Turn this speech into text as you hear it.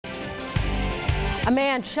A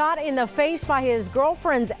man shot in the face by his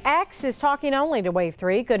girlfriend's ex is talking only to Wave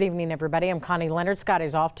 3. Good evening, everybody. I'm Connie Leonard.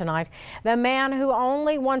 Scotty's off tonight. The man who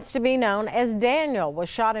only wants to be known as Daniel was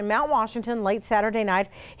shot in Mount Washington late Saturday night.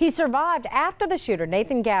 He survived after the shooter,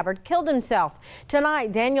 Nathan Gabbard, killed himself.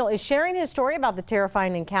 Tonight, Daniel is sharing his story about the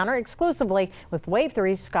terrifying encounter exclusively with Wave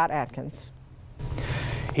 3's Scott Atkins.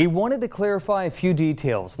 He wanted to clarify a few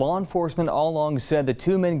details. Law enforcement all along said the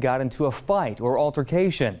two men got into a fight or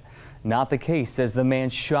altercation. Not the case, says the man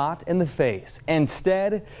shot in the face.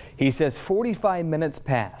 Instead, he says 45 minutes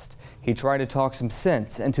passed. He tried to talk some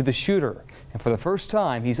sense into the shooter. And for the first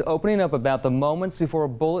time, he's opening up about the moments before a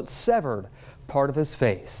bullet severed part of his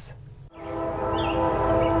face.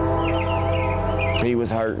 He was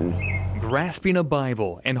hurting. Grasping a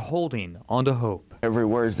Bible and holding onto hope. Every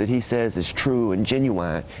word that he says is true and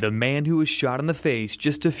genuine. The man who was shot in the face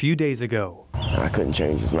just a few days ago. I couldn't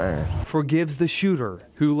change his mind. Forgives the shooter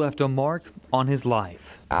who left a mark on his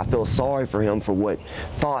life. I feel sorry for him for what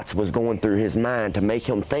thoughts was going through his mind to make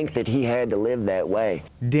him think that he had to live that way.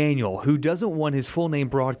 Daniel, who doesn't want his full name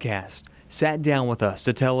broadcast, sat down with us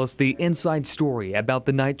to tell us the inside story about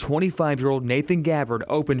the night 25-year-old Nathan Gabbard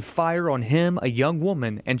opened fire on him, a young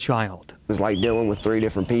woman, and child. It was like dealing with three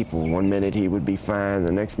different people. One minute he would be fine,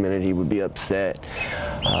 the next minute he would be upset,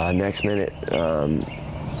 next minute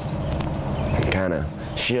kind of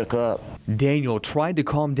shook up. Daniel tried to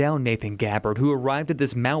calm down Nathan Gabbard, who arrived at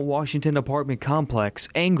this Mount Washington apartment complex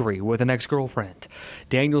angry with an ex-girlfriend.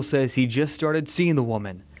 Daniel says he just started seeing the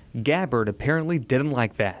woman. Gabbard apparently didn't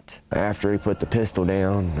like that. After he put the pistol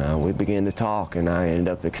down, we began to talk, and I ended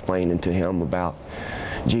up explaining to him about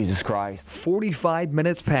Jesus Christ. 45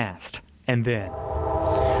 minutes passed, and then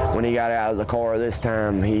when he got out of the car this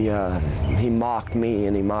time, he mocked me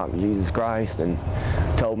and he mocked Jesus Christ and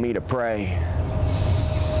told me to pray.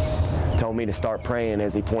 Told me to start praying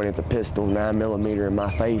as he pointed the pistol 9mm in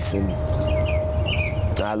my face, and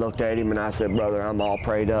I looked at him and I said, "Brother, I'm all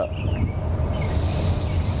prayed up."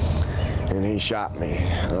 And he shot me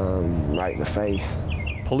right in the face.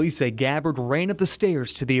 Police say Gabbard ran up the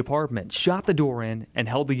stairs to the apartment, shot the door in, and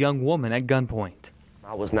held the young woman at gunpoint.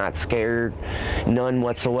 I was not scared, none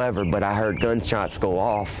whatsoever, but I heard gunshots go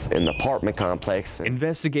off in the apartment complex.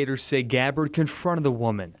 Investigators say Gabbard confronted the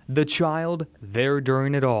woman, the child, there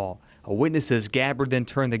during it all. A witness says Gabbard then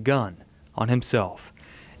turned the gun on himself.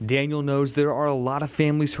 Daniel knows there are a lot of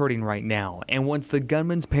families hurting right now and wants the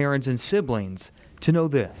gunman's parents and siblings to know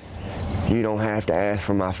this. You don't have to ask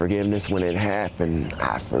for my forgiveness when it happened.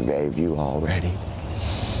 I forgave you already.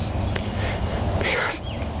 Because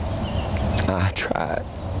I tried.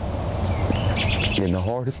 And the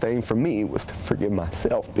hardest thing for me was to forgive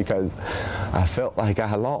myself because I felt like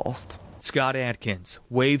I lost. Scott Atkins,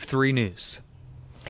 Wave 3 News.